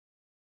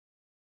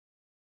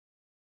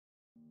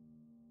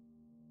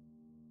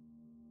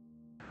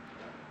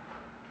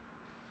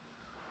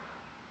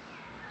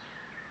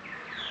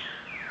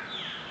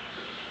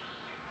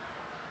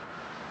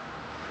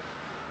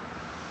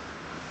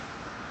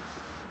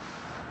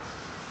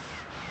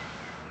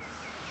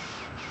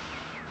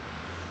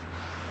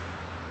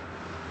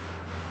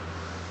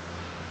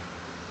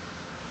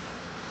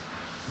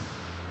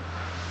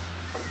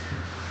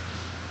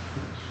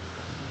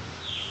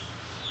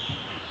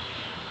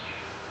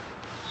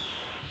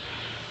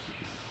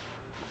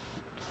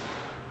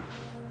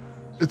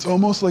It's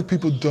almost like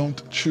people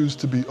don't choose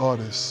to be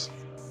artists.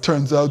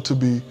 Turns out to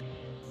be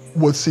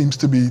what seems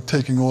to be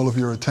taking all of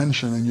your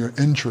attention and your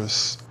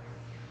interests.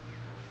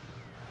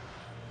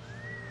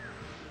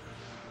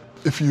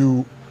 If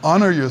you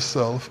honor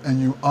yourself and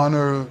you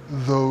honor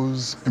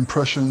those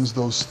impressions,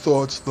 those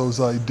thoughts, those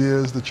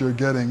ideas that you're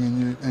getting,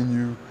 and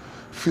you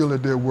feel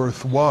that they're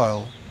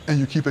worthwhile, and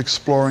you keep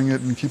exploring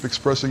it and keep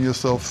expressing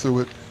yourself through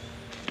it,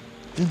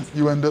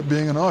 you end up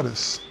being an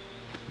artist.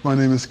 My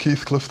name is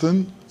Keith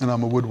Clifton, and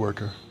I'm a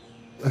woodworker.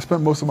 I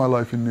spent most of my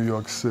life in New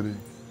York City,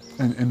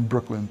 and in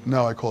Brooklyn.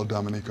 Now I call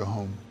Dominica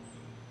home.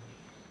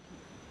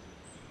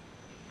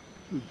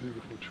 This is a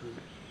beautiful tree.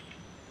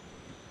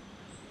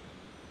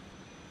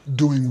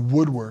 Doing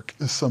woodwork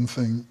is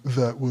something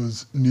that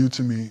was new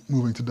to me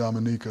moving to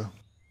Dominica.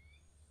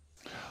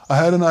 I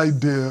had an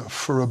idea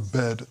for a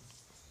bed,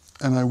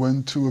 and I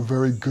went to a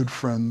very good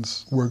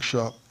friend's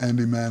workshop,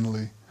 Andy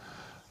Manley,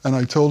 and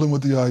I told him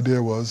what the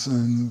idea was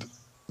and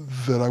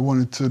that I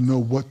wanted to know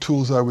what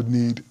tools I would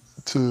need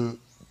to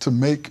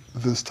make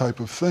this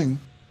type of thing.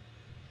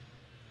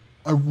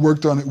 I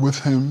worked on it with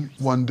him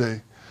one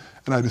day,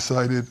 and I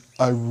decided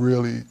I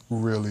really,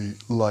 really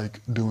like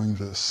doing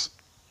this.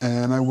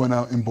 And I went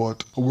out and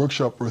bought a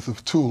workshop worth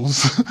of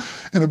tools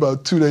in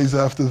about 2 days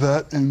after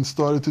that and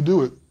started to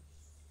do it.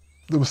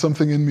 There was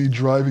something in me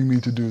driving me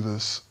to do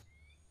this.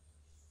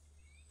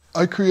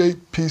 I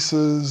create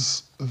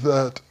pieces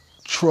that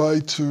try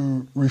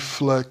to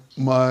reflect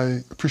my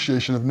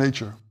appreciation of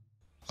nature.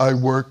 I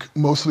work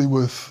mostly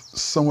with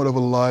somewhat of a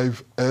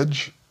live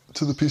edge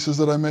to the pieces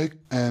that I make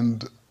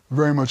and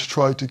very much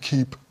try to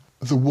keep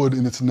the wood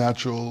in its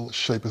natural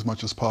shape as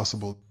much as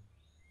possible.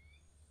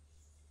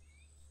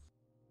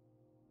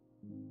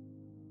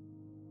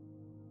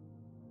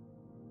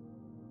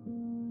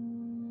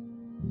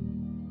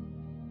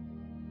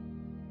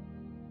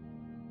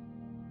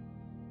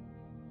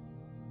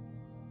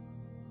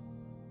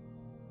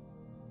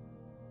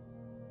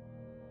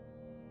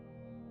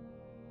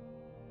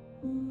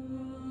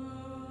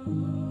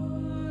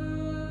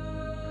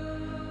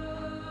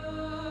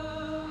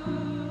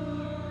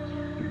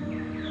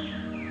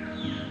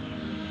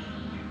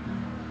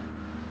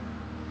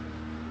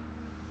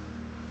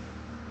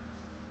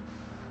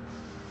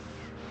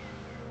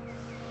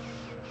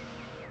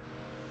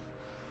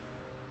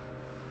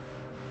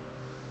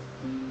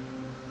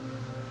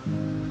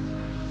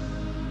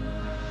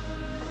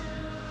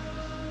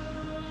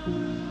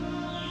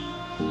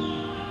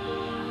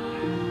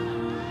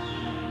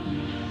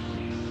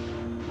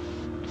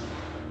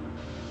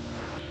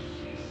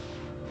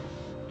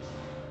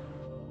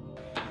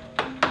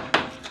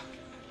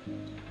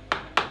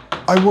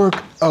 I work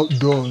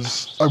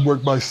outdoors. I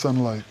work by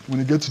sunlight. When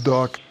it gets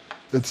dark,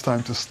 it's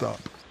time to stop.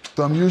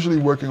 So I'm usually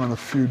working on a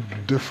few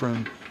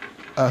different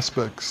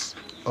aspects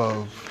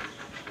of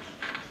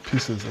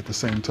pieces at the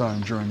same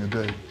time during the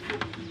day.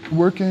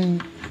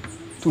 Working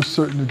to a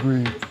certain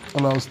degree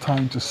allows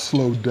time to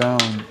slow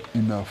down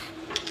enough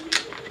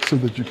so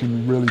that you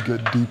can really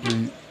get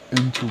deeply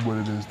into what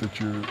it is that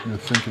you're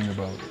thinking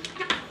about.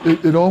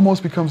 It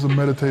almost becomes a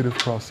meditative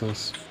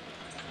process.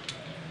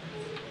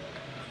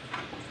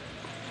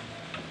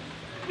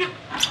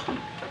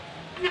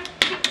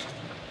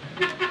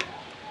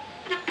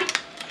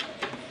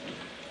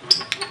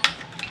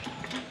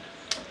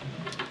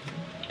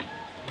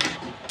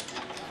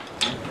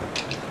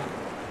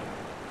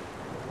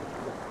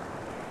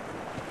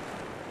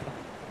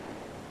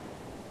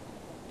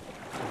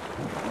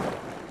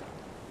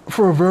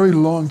 For a very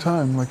long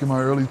time, like in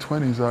my early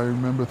 20s, I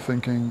remember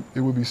thinking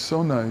it would be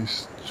so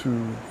nice to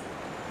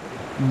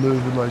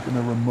live like in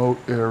a remote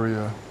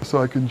area so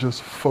I can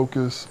just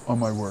focus on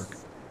my work.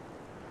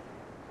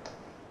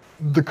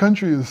 The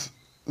country is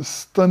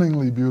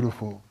stunningly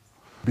beautiful.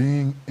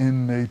 Being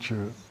in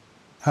nature,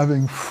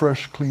 having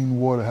fresh, clean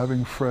water,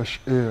 having fresh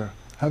air,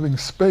 having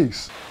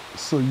space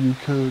so you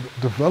could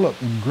develop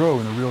and grow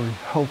in a really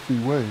healthy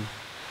way.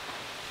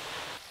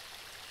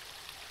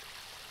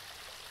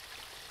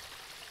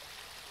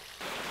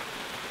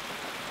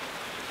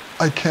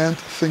 I can't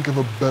think of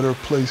a better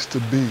place to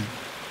be.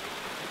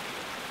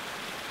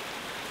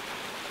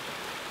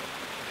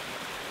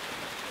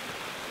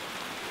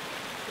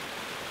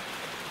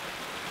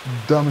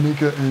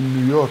 Dominica and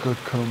New York are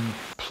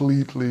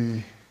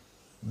completely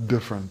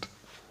different.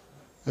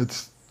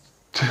 It's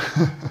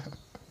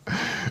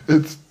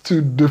it's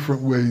two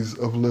different ways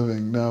of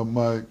living. Now,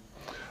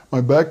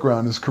 my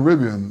background is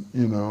Caribbean.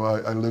 You know,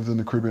 I lived in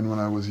the Caribbean when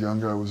I was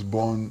younger. I was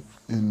born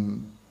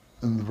in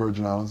the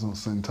Virgin Islands in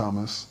St.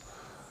 Thomas,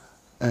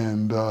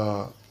 and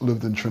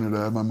lived in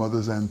Trinidad. My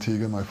mother's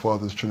Antigua, my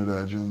father's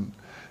Trinidadian.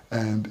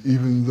 And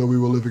even though we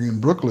were living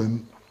in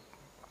Brooklyn,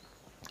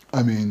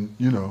 I mean,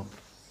 you know,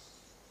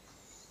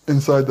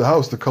 inside the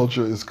house, the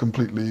culture is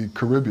completely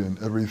Caribbean.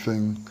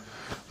 Everything,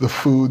 the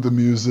food, the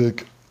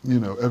music,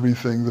 you know,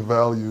 everything, the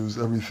values,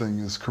 everything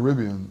is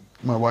Caribbean.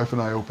 My wife and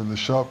I opened the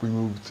shop. We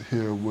moved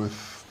here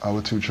with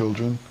our 2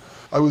 children.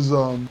 I was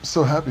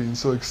so happy and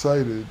so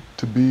excited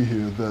to be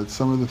here that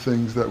some of the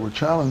things that were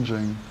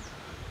challenging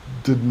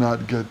did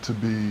not get to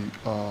be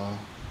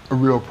a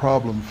real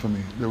problem for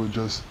me. They would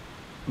just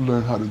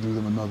learn how to do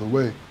them another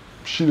way.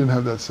 She didn't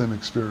have that same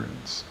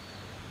experience.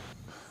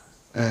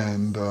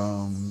 And,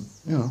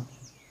 you know,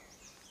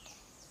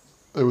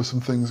 there was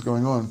some things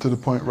going on to the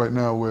point right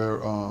now where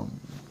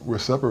we're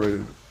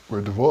separated.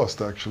 We're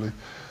divorced, actually.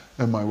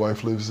 And my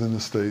wife lives in the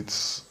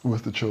States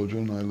with the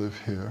children. I live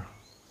here.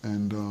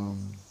 And,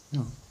 you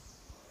know,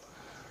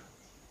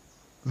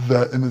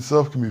 that in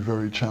itself can be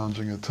very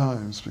challenging at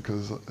times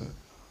because,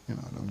 you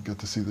know, I don't get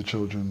to see the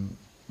children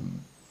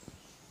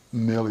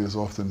nearly as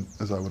often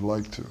as I would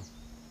like to.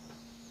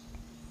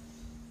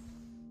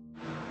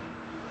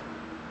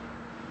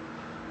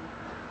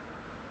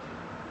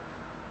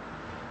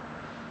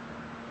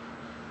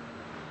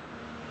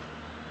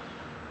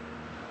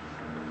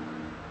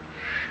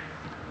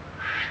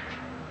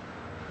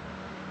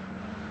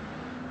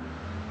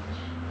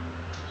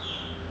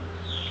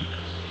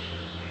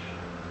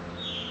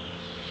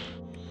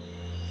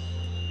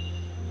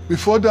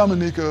 Before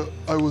Dominica,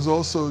 I was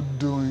also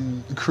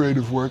doing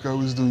creative work. I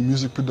was doing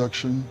music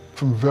production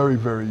from very,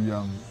 very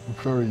young,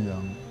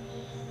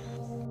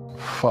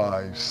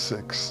 5,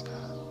 6.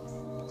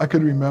 I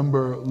could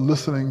remember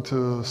listening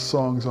to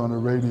songs on the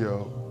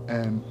radio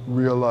and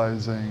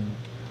realizing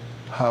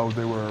how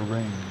they were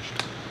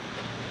arranged.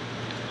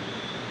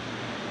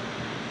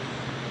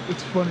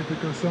 It's funny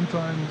because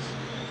sometimes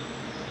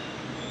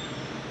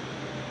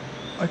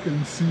I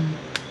can see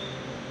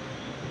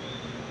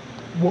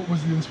what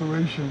was the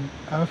inspiration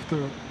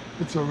after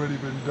it's already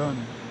been done.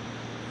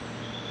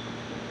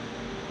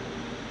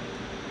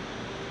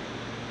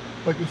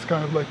 Like it's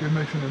kind of like it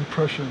makes an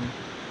impression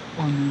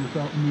on me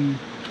without me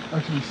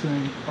actually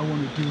saying, I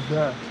want to do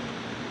that.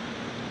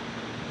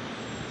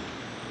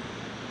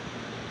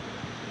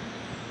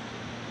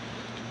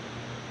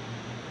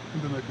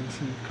 And then I can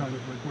see kind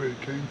of like where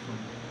it came from.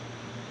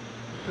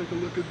 Take a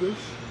look at this.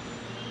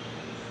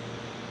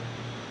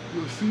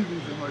 You'll see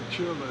these in my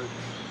chair legs.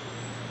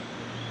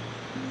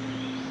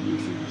 You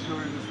see this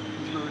very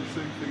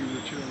same thing in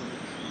the chair legs.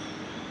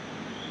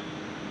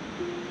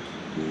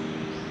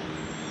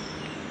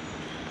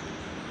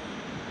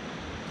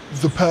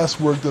 The past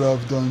work that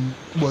I've done,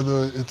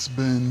 whether it's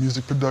been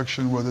music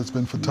production, whether it's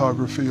been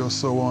photography or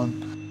so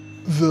on,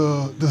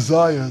 the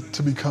desire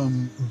to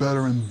become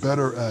better and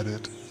better at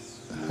it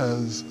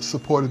has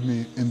supported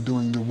me in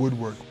doing the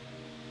woodwork.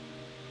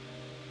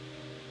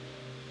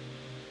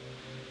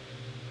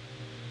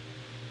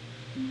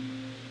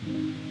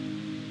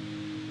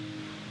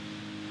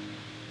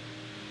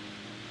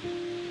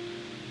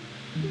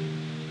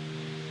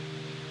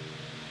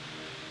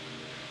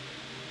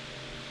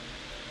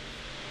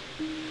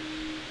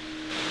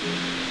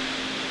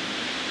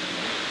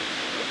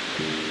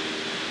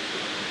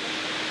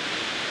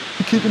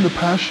 Keeping the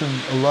passion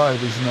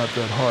alive is not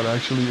that hard.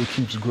 Actually, it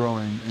keeps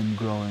growing and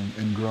growing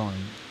and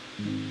growing.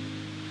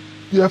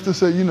 You have to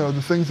say, you know,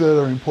 the things that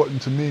are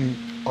important to me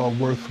are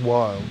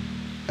worthwhile,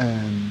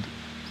 and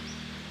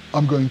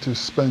I'm going to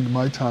spend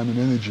my time and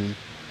energy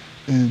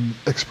in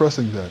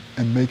expressing that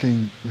and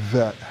making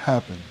that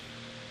happen.